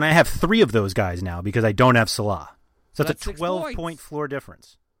 And I have 3 of those guys now because I don't have Salah. So that's a 12-point floor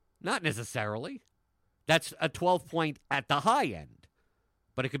difference. Not necessarily. That's a 12-point at the high end.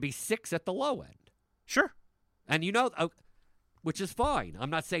 But it could be 6 at the low end. Sure. And you know, which is fine. I'm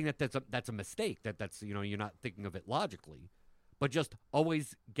not saying that that's a mistake. That's you know, you're not thinking of it logically. But just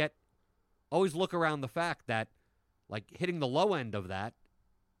always look around the fact that like hitting the low end of that,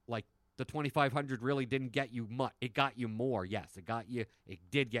 like the 2,500 really didn't get you much. It got you more. Yes, it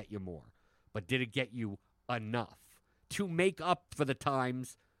did get you more. but did it get you enough to make up for the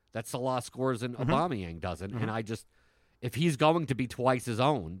times that Salah scores and Aubameyang doesn't? And if he's going to be twice as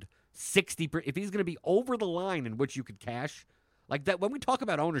owned, if he's going to be over the line in which you could cash, like that, when we talk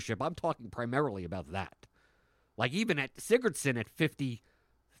about ownership, I'm talking primarily about that. Like even at Sigurdsson at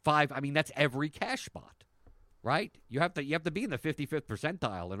 55, I mean, that's every cash spot, right? You have to be in the 55th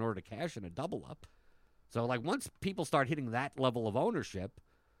percentile in order to cash in a double up. So like once people start hitting that level of ownership,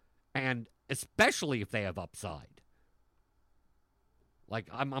 and especially if they have upside, like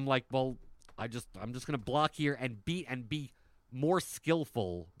I'm like, well, I'm just going to block here and be more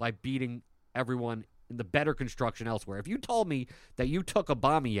skillful by beating everyone in the better construction elsewhere. If you told me that you took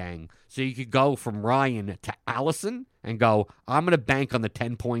Aubameyang so you could go from Ryan to Allison and go, I'm going to bank on the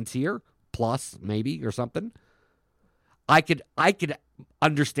 10 points here, plus maybe or something, I could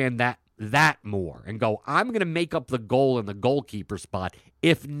understand that more and go, I'm going to make up the goal in the goalkeeper spot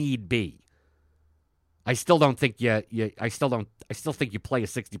if need be. I still don't think I still think you play a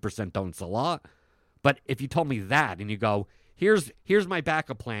 60% owned Salah. But if you told me that and you go, here's my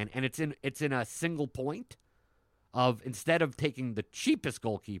backup plan, and it's in a single point of, instead of taking the cheapest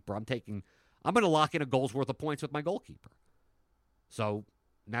goalkeeper, I'm going to lock in a goal's worth of points with my goalkeeper. So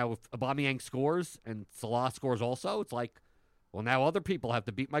now if Aubameyang scores and Salah scores also, it's like, well, now other people have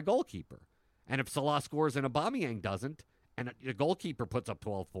to beat my goalkeeper. And if Salah scores and Aubameyang doesn't, and the goalkeeper puts up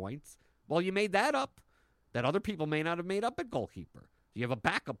 12 points, well, you made that up. That other people may not have made up at goalkeeper. You have a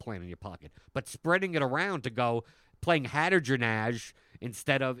backup plan in your pocket. But spreading it around to go playing Hadjianaj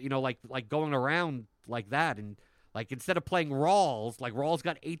instead of, like going around like that, and like instead of playing Rawls, like Rawls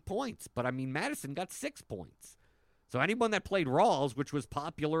got 8 points, but I mean Maddison got 6 points. So anyone that played Rawls, which was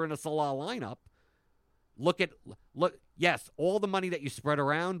popular in a Salah lineup, look. Yes, all the money that you spread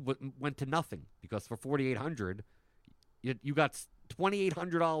around went to nothing, because for $4,800, you got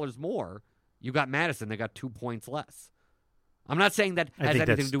 $2,800 more. You got Maddison. They got 2 points less. I'm not saying that has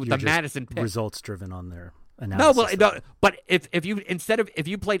anything to do with the Maddison pick. Results driven on their analysis. No, but if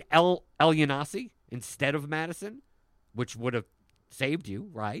you played El Yanasi instead of Maddison, which would have saved you,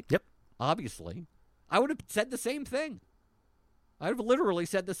 right? Yep. Obviously, I would have said the same thing. I would have literally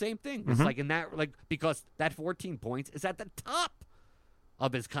said the same thing. It's like in that, like, because that 14 points is at the top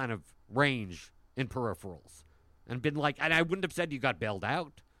of his kind of range in peripherals, and been like, and I wouldn't have said you got bailed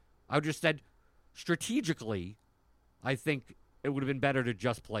out. I would just said, strategically, I think it would have been better to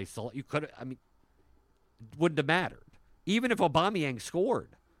just play Salah. You could, I mean, it wouldn't have mattered. Even if Aubameyang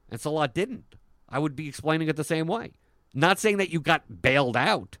scored and Salah didn't, I would be explaining it the same way. Not saying that you got bailed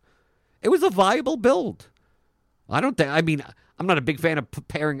out. It was a viable build. I'm not a big fan of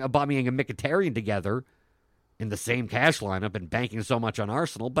pairing Aubameyang and Mkhitaryan together in the same cash lineup and banking so much on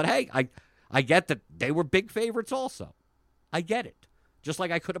Arsenal. But hey, I get that they were big favorites also. I get it. Just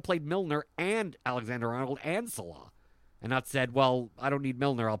like I could have played Milner and Alexander-Arnold and Salah and not said, well, I don't need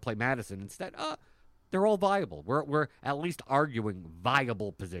Milner, I'll play Maddison. Instead, they're all viable. We're at least arguing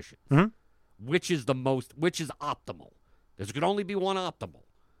viable positions. Which is optimal. There could only be one optimal,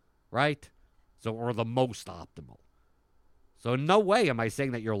 right? Or the most optimal. So in no way am I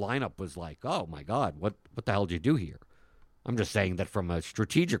saying that your lineup was like, oh my God, what the hell did you do here? I'm just saying that from a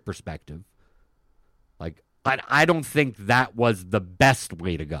strategic perspective, like, I don't think that was the best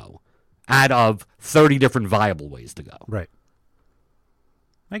way to go out of 30 different viable ways to go. Right.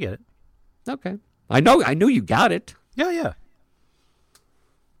 I get it. Okay. I knew you got it. Yeah.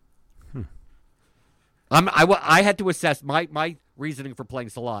 I had to assess my reasoning for playing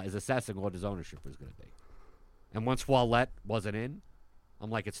Salah is assessing what his ownership was going to be. And once Wallet wasn't in, I'm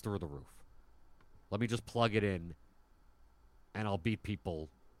like, it's through the roof. Let me just plug it in, and I'll beat people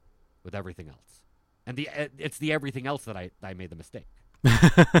with everything else. And it's the everything else that I made the mistake.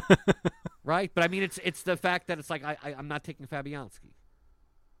 Right? But I mean, it's the fact that it's like I'm not taking Fabianski.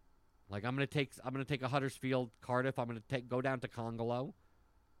 Like I'm gonna take a Huddersfield, Cardiff. I'm gonna go down to Congolo.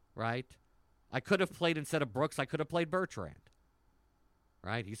 Right? I could have played, instead of Brooks, I could have played Bertrand.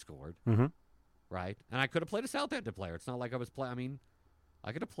 Right? He scored. Right? And I could have played a Southampton player. It's not like I was playing. I mean,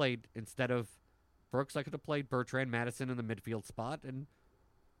 I could have played, instead of Brooks, I could have played Bertrand, Maddison in the midfield spot, and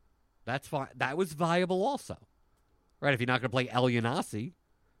that's fine. That was viable also. Right? If you're not going to play El Yanasi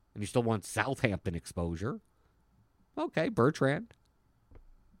and you still want Southampton exposure, okay, Bertrand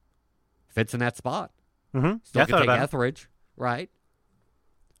fits in that spot. Still can take Etheridge, right?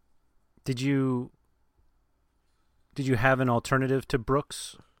 Did you have an alternative to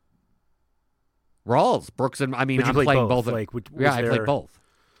Brooks? Rawls, Brooks, and I mean, I'm playing both. I played both.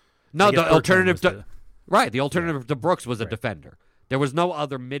 No, the alternative the alternative to Brooks was a defender. There was no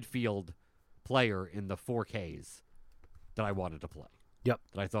other midfield player in the 4Ks that I wanted to play. Yep.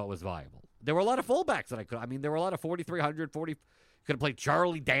 That I thought was viable. there were a lot of fullbacks that I could. I mean, there were a lot of 4,300, 40. Could have played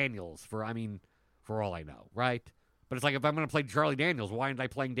Charlie Daniels for all I know, right? But it's like, if I'm going to play Charlie Daniels, why aren't I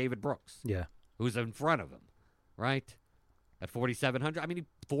playing David Brooks? Yeah. Who's in front of him, right? At 4,700. I mean,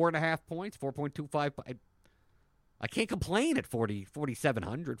 4.5 points, 4.25. I can't complain at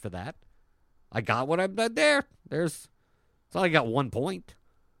 4,700 for that. I got what I'm there. It's not like I got 1 point.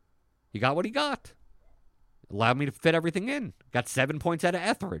 He got what he got. Allowed me to fit everything in. Got 7 points out of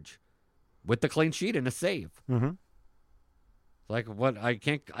Etheridge with the clean sheet and a save. Mm-hmm. Like, what? I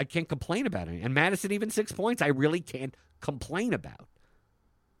can't complain about it. And Madison, even 6 points, I really can't complain about.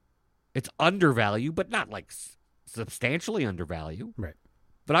 It's undervalued, but not like substantially undervalued. Right.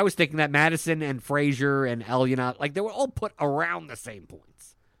 But I was thinking that Madison and Frazier and Elliott, like, they were all put around the same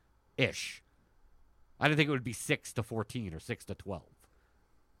points ish. I didn't think it would be 6 to 14 or 6 to 12.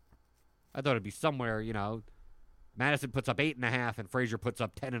 I thought it'd be somewhere, Madison puts up 8.5 and Frazier puts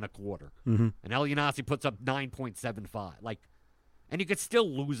up 10.25. Mm-hmm. And Elliott puts up 9.75. And you could still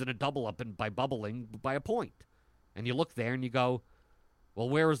lose in a double up by bubbling by a point. And you look there and you go, well,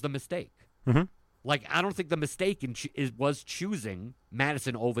 where is the mistake? Mm-hmm. I don't think the mistake was choosing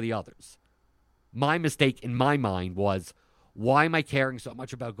Madison over the others. My mistake in my mind was, why am I caring so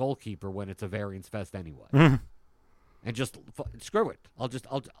much about goalkeeper when it's a variance fest anyway? Mm-hmm. And just screw it. I'll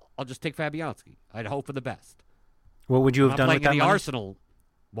just take Fabianski. I'd hope for the best. What would you have done with that money? Arsenal.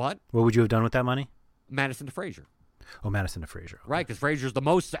 What? What would you have done with that money? Madison to Frazier. Oh, Madison to Frazier. Okay. Right, because Frazier's the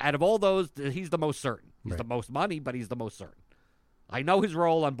most, out of all those, he's the most certain. He's Right. the most money, but he's the most certain. I know his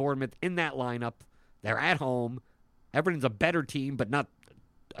role on Bournemouth in that lineup. They're at home. Everton's a better team, but not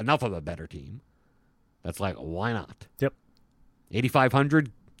enough of a better team. That's like, why not? Yep.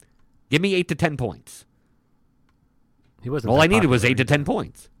 8,500. Give me 8 to 10 points. He wasn't. All that I needed was popular 8 to 10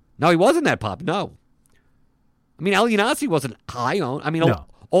 points. No, he wasn't that pop. No. I mean, Elliott wasn't high on. I mean, No.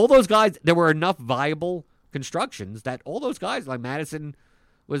 all those guys, there were enough viable constructions that all those guys, like Madison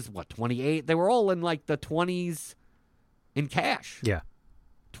was, 28? They were all in like the 20s in cash. Yeah.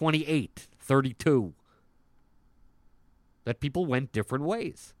 28, 32. That people went different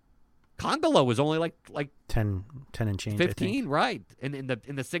ways. Congolo was only like 10 and change. 15, right? In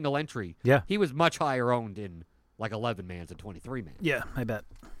the single entry. Yeah. He was much higher owned in like 11 mans and 23 mans. Yeah, I bet.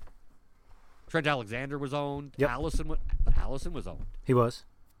 Trent Alexander was owned. Yep. Allison was owned, He was.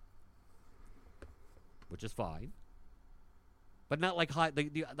 which is fine. But not like high.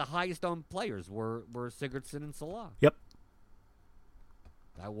 The highest owned players were Sigurdsson and Salah. Yep.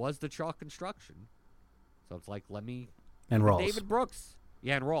 That was the chalk construction. So it's like, let me. And Rawls. David Brooks.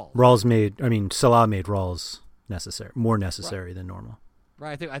 Yeah, and Rawls. Salah made Rawls more necessary than normal.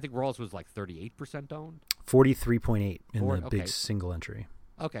 Right. I think Rawls was like 38% owned. 43.8 in the Okay. big single entry.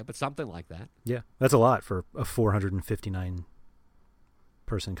 Okay, but something like that. Yeah, that's a lot for a 459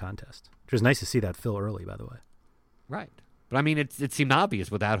 person contest. Which was nice to see that fill early, by the way. Right. But I mean, it seemed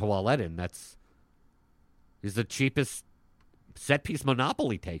obvious without Hawaleddin. He's the cheapest set piece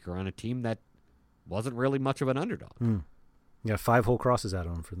monopoly taker on a team that wasn't really much of an underdog. You got 5 whole crosses out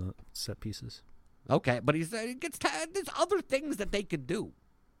of him for the set pieces. Okay, but there's other things that they could do,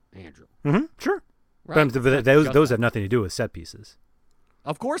 Andrew. Mm-hmm. Sure. Right. But those have nothing to do with set pieces.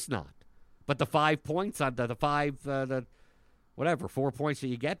 Of course not. But the 5 points on the 4 points that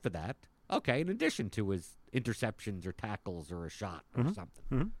you get for that, okay, in addition to his interceptions or tackles or a shot or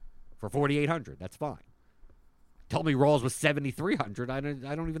something, for 4,800, that's fine. Tell me Rawls was 7,300, I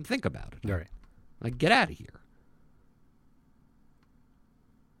don't even think about it. All right. Like, get out of here.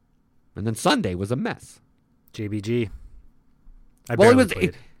 And then Sunday was a mess. JBG.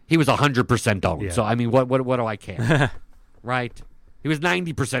 He was 100% owned. Yeah. So I mean, what do I care? Right? He was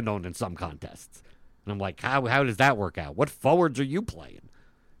 90% owned in some contests. And I'm like, how does that work out? What forwards are you playing?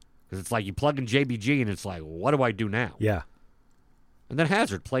 Because it's like you plug in JBG and it's like, what do I do now? Yeah. And then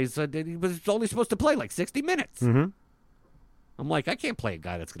Hazard plays. He was only supposed to play like 60 minutes. Mm-hmm. I'm like, I can't play a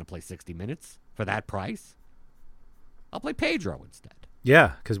guy that's going to play 60 minutes for that price. I'll play Pedro instead.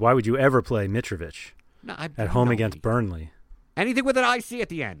 Yeah, because why would you ever play Mitrovic No, at home against Burnley? Anything with an IC at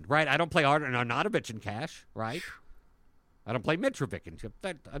the end, right? I don't play Arnautovic in cash, right? I don't play Mitrovic in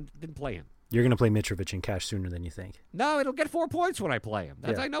I didn't play him. You're going to play Mitrovic in cash sooner than you think. No, it'll get 4 points when I play him.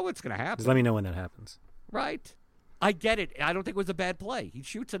 Yeah. I know it's going to happen. Just let me know when that happens. Right? I get it. I don't think it was a bad play. He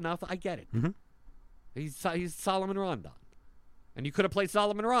shoots enough. I get it. Mm-hmm. He's Solomon Rondon. And you could have played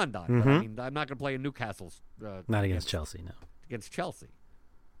Solomon Rondon. But I mean, I'm not going to play in Newcastle's. Not against Chelsea, no. Against Chelsea.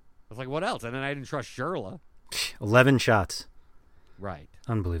 I was like, what else? And then I didn't trust Schürrle. 11 shots. Right.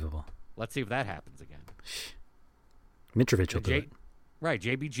 Unbelievable. Let's see if that happens again. Mitrovic will do it. Right.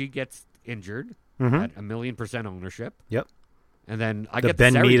 JBG gets injured Mm-hmm. at 1,000,000% ownership. Yep. And then I the get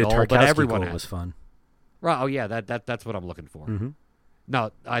Ben the Mee Seri to goal, but Tarkowski everyone goal has was it. fun. Right. Oh, yeah, that's what I'm looking for. Mm-hmm.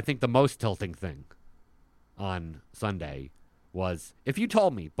 No, I think the most tilting thing on Sunday was if you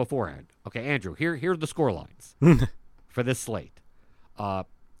told me beforehand, okay, Andrew, here are the score lines for this slate.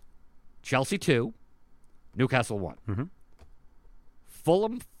 Chelsea 2, Newcastle 1. Mm-hmm.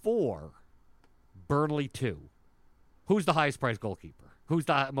 Fulham 4, Burnley 2. Who's the highest priced goalkeeper? Who's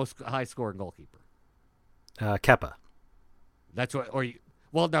the most high scoring goalkeeper? Kepa. That's what.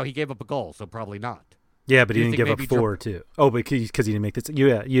 Well, no, he gave up a goal, so probably not. Yeah, but Do he you didn't think give up maybe 4 too. Oh, but because he didn't make this.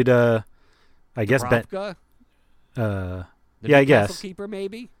 Yeah, you'd. I guess bet. Dubravka? The The I Newcastle guess keeper,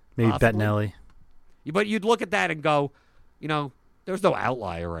 maybe maybe Possibly. Bettinelli. But you'd look at that and go, there's no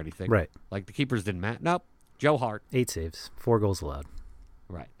outlier or anything. Right. Like the keepers didn't matter. Nope. Joe Hart. 8 saves, 4 goals allowed.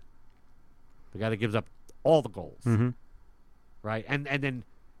 Right. The guy that gives up all the goals. Mm-hmm. Right. And then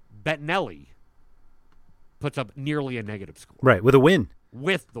Bettinelli puts up nearly a negative score. Right, with a win.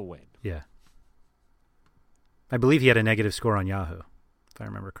 With the win. Yeah. I believe he had a negative score on Yahoo, if I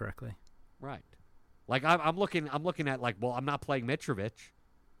remember correctly. Right. Like I'm looking at like, well, I'm not playing Mitrovic,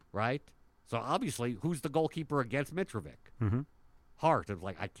 right? So obviously, who's the goalkeeper against Mitrovic? Mm-hmm. Hart. It's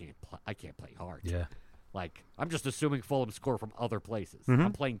like I can't play Hart. Yeah. Like I'm just assuming Fulham score from other places. Mm-hmm.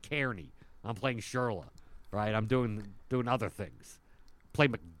 I'm playing Kearney. I'm playing Sherla. Right. I'm doing other things. Play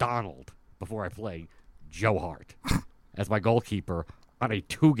McDonald before I play Joe Hart as my goalkeeper on a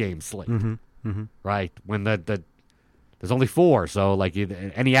 2-game slate. Mm-hmm. Mm-hmm. Right. When the there's only 4, so like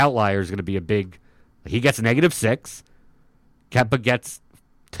any outlier is going to be a big. He gets a -6. Kepa gets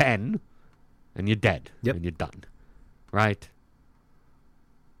 10, and you're dead. Yep. And you're done. Right?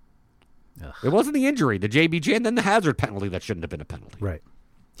 Ugh. It wasn't the injury, the JBJ, and then the Hazard penalty that shouldn't have been a penalty. Right.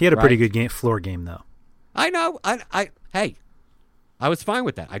 He had a pretty Right. good floor game, though. I know. Hey, I was fine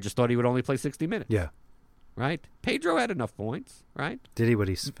with that. I just thought he would only play 60 minutes. Yeah. Right? Pedro had enough points, right? Did he? What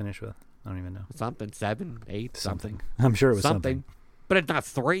he finished with? I don't even know. Something, 7, 8, something. I'm sure it was something. But it's not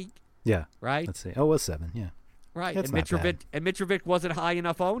 3, Yeah. right? Let's see. Oh, it was 7. Yeah. Right, That's and not bad. Mitrovic wasn't high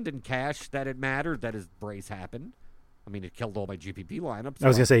enough owned in cash that it mattered that his brace happened. I mean, it killed all my GPP lineups. I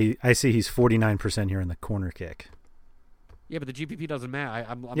was gonna say I see he's 49% here in the corner kick. Yeah, but the GPP doesn't matter.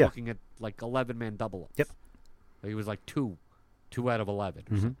 I'm Yeah. looking at like 11-man double ups. Yep. He was like 2 out of 11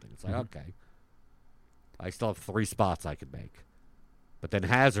 or Mhm. something. It's like okay, I still have 3 spots I could make, but then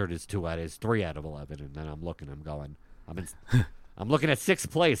Hazard is 3 out of 11, and then I'm going. I'm looking at 6th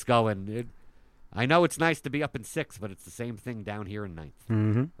place, going. I know it's nice to be up in 6th, but it's the same thing down here in 9th.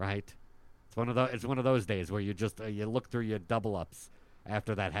 Mm-hmm. Right? It's one of those days where you just you look through your double ups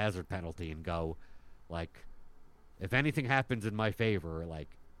after that Hazard penalty and go, like, if anything happens in my favor,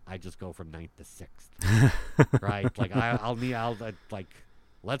 like I just go from 9th to 6th, right? Like I'll like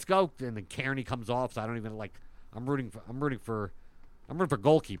let's go, and then Kearney comes off, so I don't even like. I'm rooting for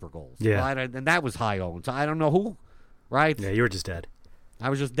goalkeeper goals. Yeah. Right? And that was high owned, so I don't know who, right? Yeah, you were just dead. I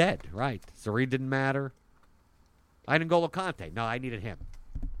was just dead, right? Sarri didn't matter. I didn't go Conte. No, I needed him.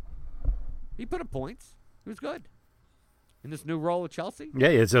 He put up points. He was good. In this new role at Chelsea? Yeah,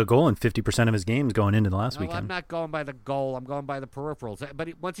 it's a goal in 50% of his games going into the last No, weekend. I'm not going by the goal. I'm going by the peripherals. But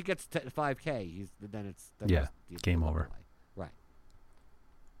once he gets to 5K, then Yeah, game over. Right.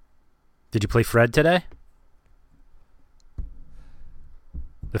 Did you play Fred today?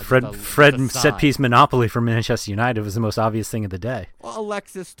 The Just Fred a set side. piece monopoly for Manchester United was the most obvious thing of the day. Well,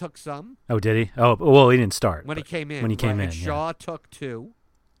 Alexis took some Oh, did he? Oh, well, he didn't start. when he but came in. When he came right? in, And yeah. Shaw took 2,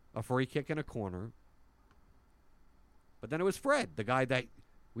 a free kick and a corner. But then it was Fred, the guy that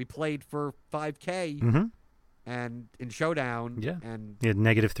we played for 5K Mm-hmm. and in Showdown. Yeah. And He had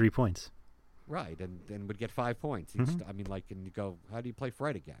 -3 points. right, and would get 5 points. Mhm. I mean, like, and you go, how do you play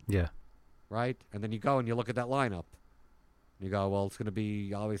Fred again? Yeah. Right? And then you go and you look at that lineup. You go, well, it's going to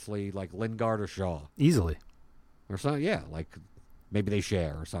be obviously like Lingard or Shaw. Easily. Or so, yeah, like maybe they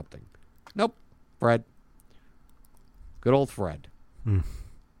share or something. Nope. Fred. Good old Fred. Mm.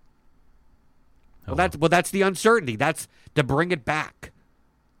 Oh, Well, that's the uncertainty. That's to bring it back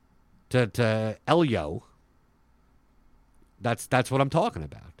to Elio. That's what I'm talking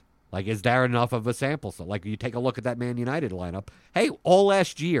about. Like, is there enough of a sample? So, like, you take a look at that Man United lineup. Hey, all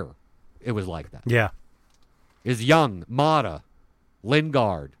last year, it was like that. Yeah. Is Young, Mata,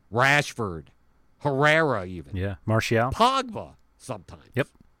 Lingard, Rashford, Herrera, even Yeah. Martial. Pogba. Sometimes. Yep.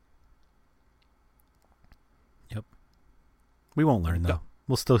 We won't learn, though.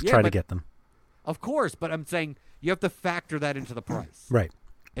 We'll still Yeah, try to but- get them. Of course, but I'm saying you have to factor that into the price. Right.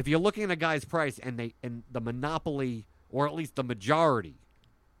 If you're looking at a guy's price and the monopoly, or at least the majority,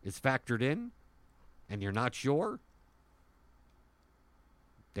 is factored in, and you're not sure,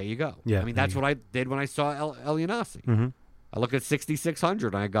 there you go. Yeah, I mean, there that's you what I did when I saw El Yanasi. Mm-hmm. I look at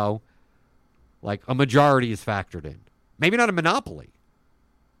 6,600 and I go, like, a majority is factored in. Maybe not a monopoly.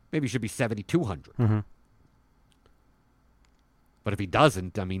 Maybe it should be 7,200. Mm-hmm. But if he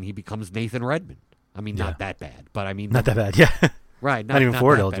doesn't, I mean, he becomes Nathan Redmond. I mean, not that bad, but I mean... Not that bad, yeah. Right. Not even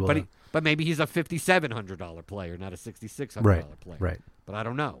forward eligible. But maybe he's a $5,700 player, not a $6,600 player. Right. But I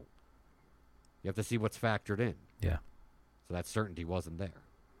don't know. You have to see what's factored in. Yeah. So that certainty wasn't there.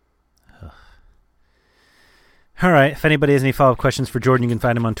 All right. If anybody has any follow-up questions for Jordan, you can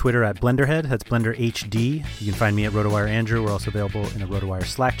find him on Twitter at BlenderHead. That's BlenderHD. You can find me at RotoWire Andrew. We're also available in a RotoWire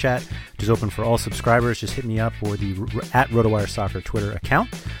Slack chat, which is open for all subscribers. Just hit me up or the at RotoWire Soccer Twitter account.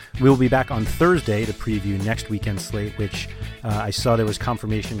 We will be back on Thursday to preview next weekend's slate, which I saw there was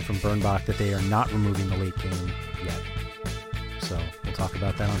confirmation from Bernbach that they are not removing the late game yet. So we'll talk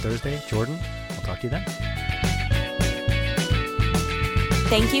about that on Thursday. Jordan, I'll talk to you then.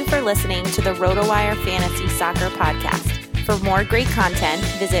 Thank you for listening to the RotoWire Fantasy Soccer Podcast. For more great content,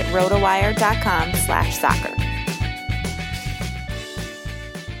 visit rotowire.com/soccer.